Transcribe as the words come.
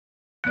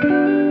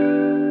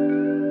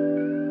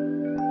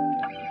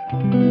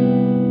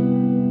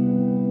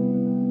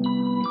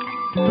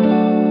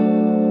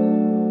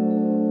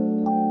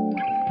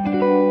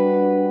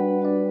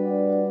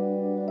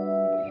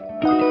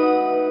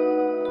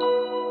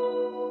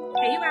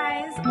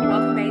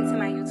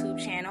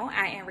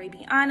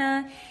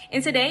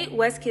And today,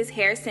 WestKiss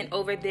Hair sent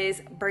over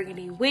this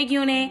burgundy wig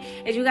unit.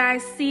 As you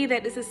guys see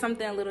that this is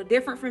something a little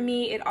different for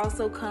me. It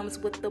also comes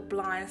with the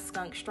blonde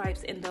skunk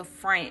stripes in the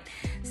front.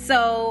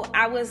 So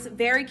I was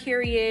very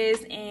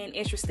curious and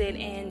interested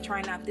in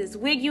trying out this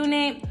wig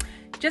unit,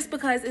 just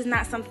because it's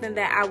not something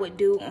that I would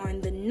do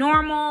on the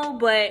normal,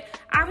 but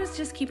I was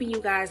just keeping you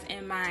guys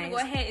in mind. Go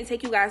ahead and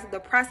take you guys through the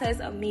process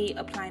of me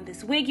applying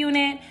this wig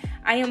unit.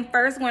 I am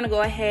first going to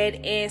go ahead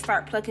and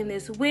start plucking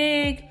this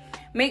wig.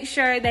 Make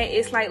sure that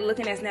it's like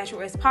looking as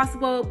natural as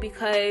possible,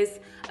 because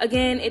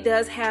again, it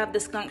does have the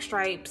skunk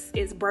stripes.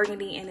 It's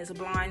burgundy and it's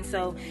blonde,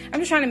 so I'm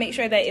just trying to make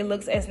sure that it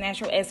looks as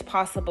natural as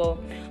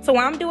possible. So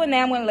while I'm doing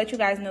that, I'm going to let you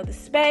guys know the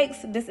specs.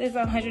 This is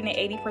a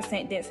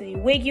 180% density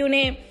wig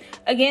unit.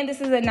 Again,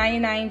 this is a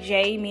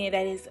 99J, meaning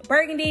that it's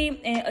burgundy,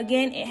 and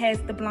again, it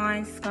has the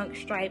blonde skunk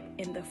stripe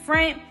in the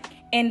front.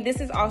 And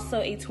this is also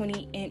a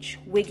 20-inch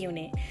wig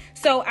unit.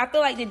 So I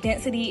feel like the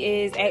density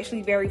is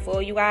actually very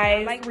full, you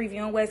guys. I like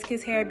reviewing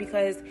WestKiss hair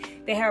because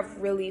they have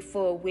really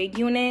full wig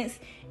units.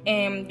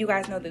 And you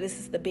guys know that this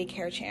is the big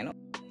hair channel.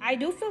 I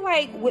do feel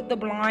like with the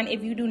blonde,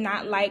 if you do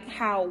not like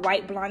how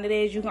white blonde it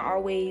is, you can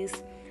always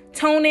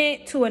tone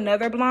it to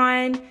another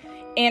blonde.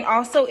 And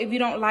also, if you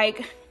don't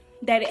like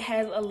that it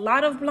has a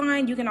lot of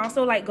blonde, you can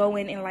also like go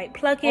in and like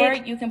pluck it. Or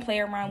you can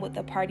play around with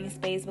the parting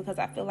space, because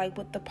I feel like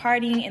with the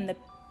parting and the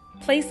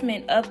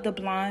placement of the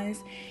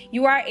blondes,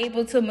 you are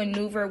able to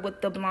maneuver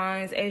with the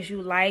blondes as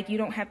you like. You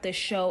don't have to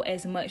show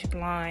as much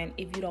blonde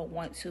if you don't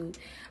want to,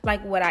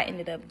 like what I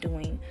ended up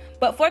doing.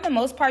 But for the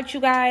most part,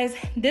 you guys,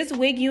 this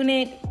wig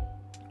unit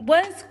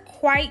was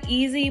quite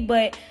easy,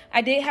 but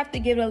I did have to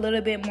give it a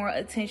little bit more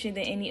attention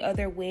than any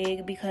other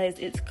wig because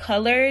it's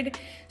colored.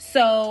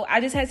 So I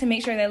just had to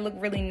make sure that it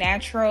looked really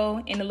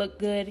natural and it looked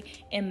good,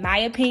 in my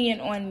opinion,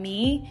 on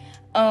me.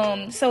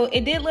 So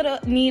it did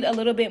need a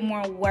little bit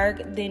more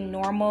work than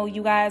normal,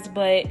 you guys,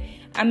 but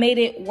I made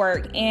it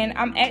work. And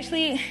I'm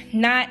actually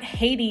not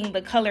hating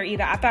the color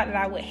either. I thought that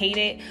I would hate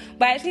it,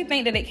 but I actually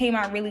think that it came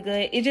out really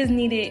good. It just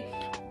needed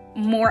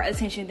more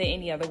attention than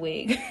any other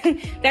wig.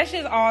 That's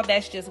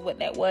just what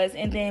that was.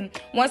 And then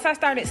once I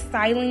started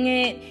styling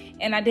it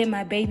and I did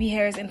my baby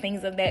hairs and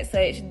things of that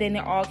such, then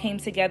it all came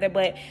together.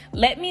 But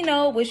let me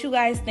know what you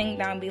guys think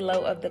down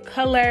below of the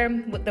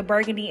color with the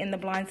burgundy and the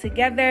blonde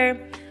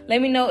together.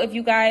 Let me know if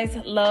you guys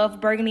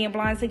love burgundy and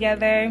blonde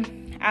together.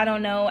 I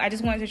don't know. I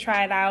just wanted to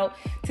try it out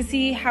to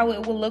see how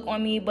it will look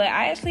on me. But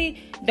I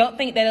actually don't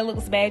think that it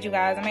looks bad, you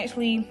guys. I'm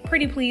actually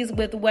pretty pleased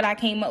with what I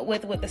came up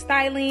with the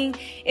styling.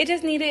 It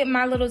just needed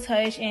my little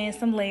touch and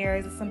some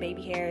layers and some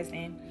baby hairs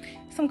and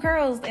some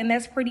curls, and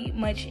that's pretty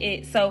much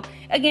it. So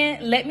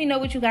again, let me know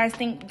what you guys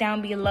think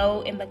down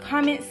below in the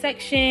comment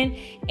section.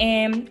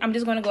 And I'm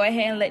just going to go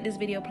ahead and let this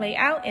video play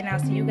out, and I'll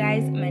see you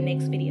guys in my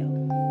next video.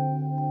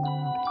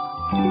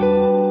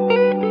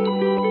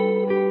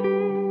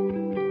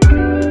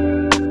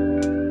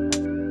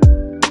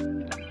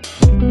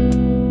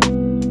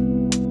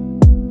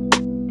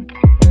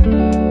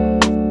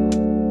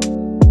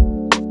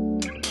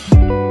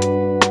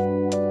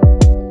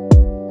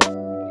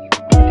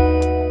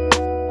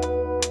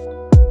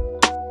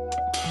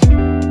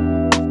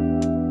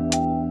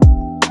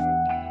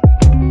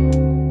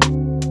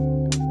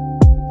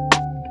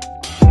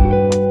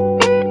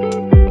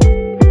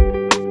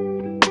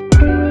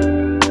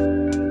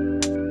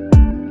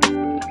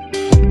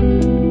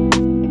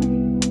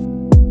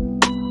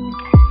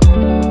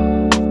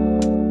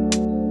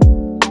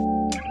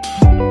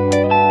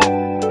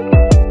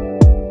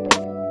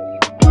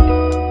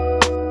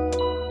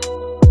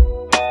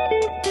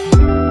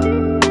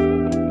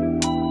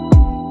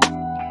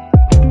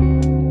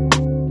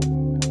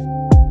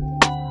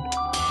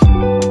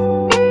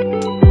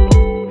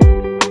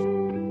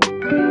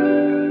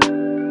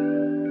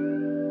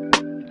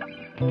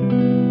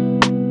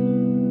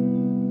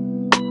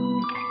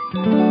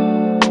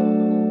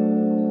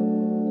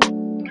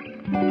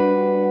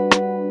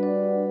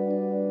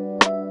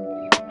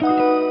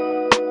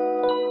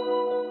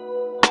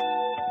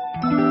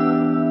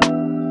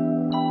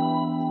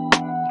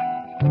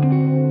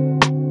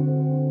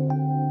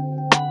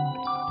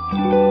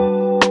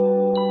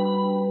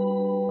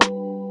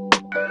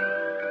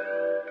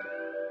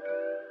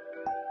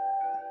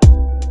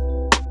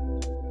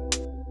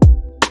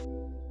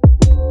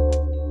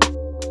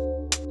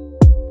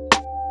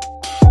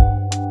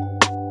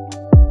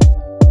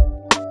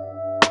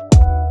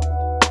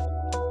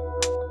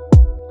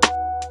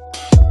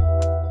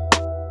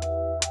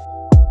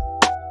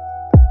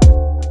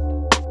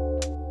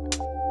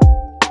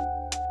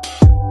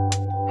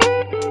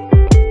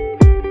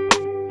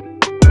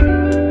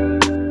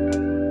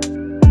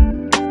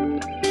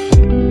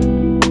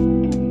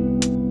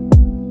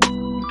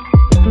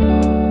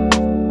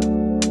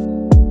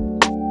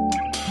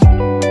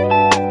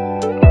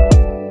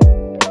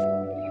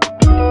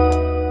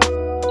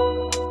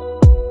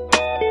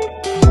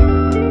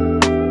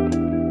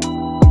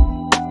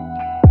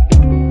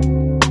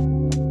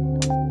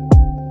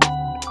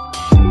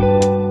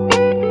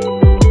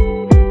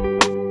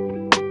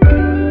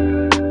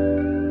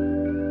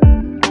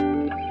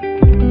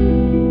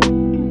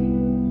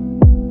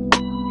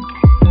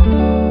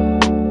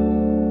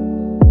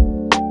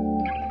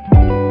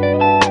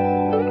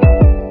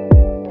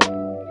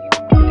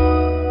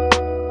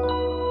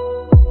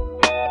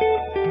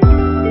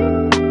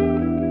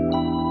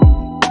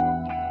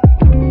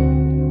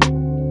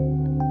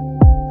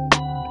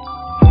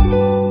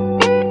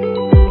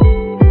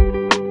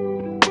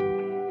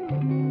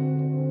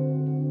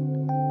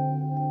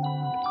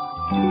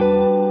 you.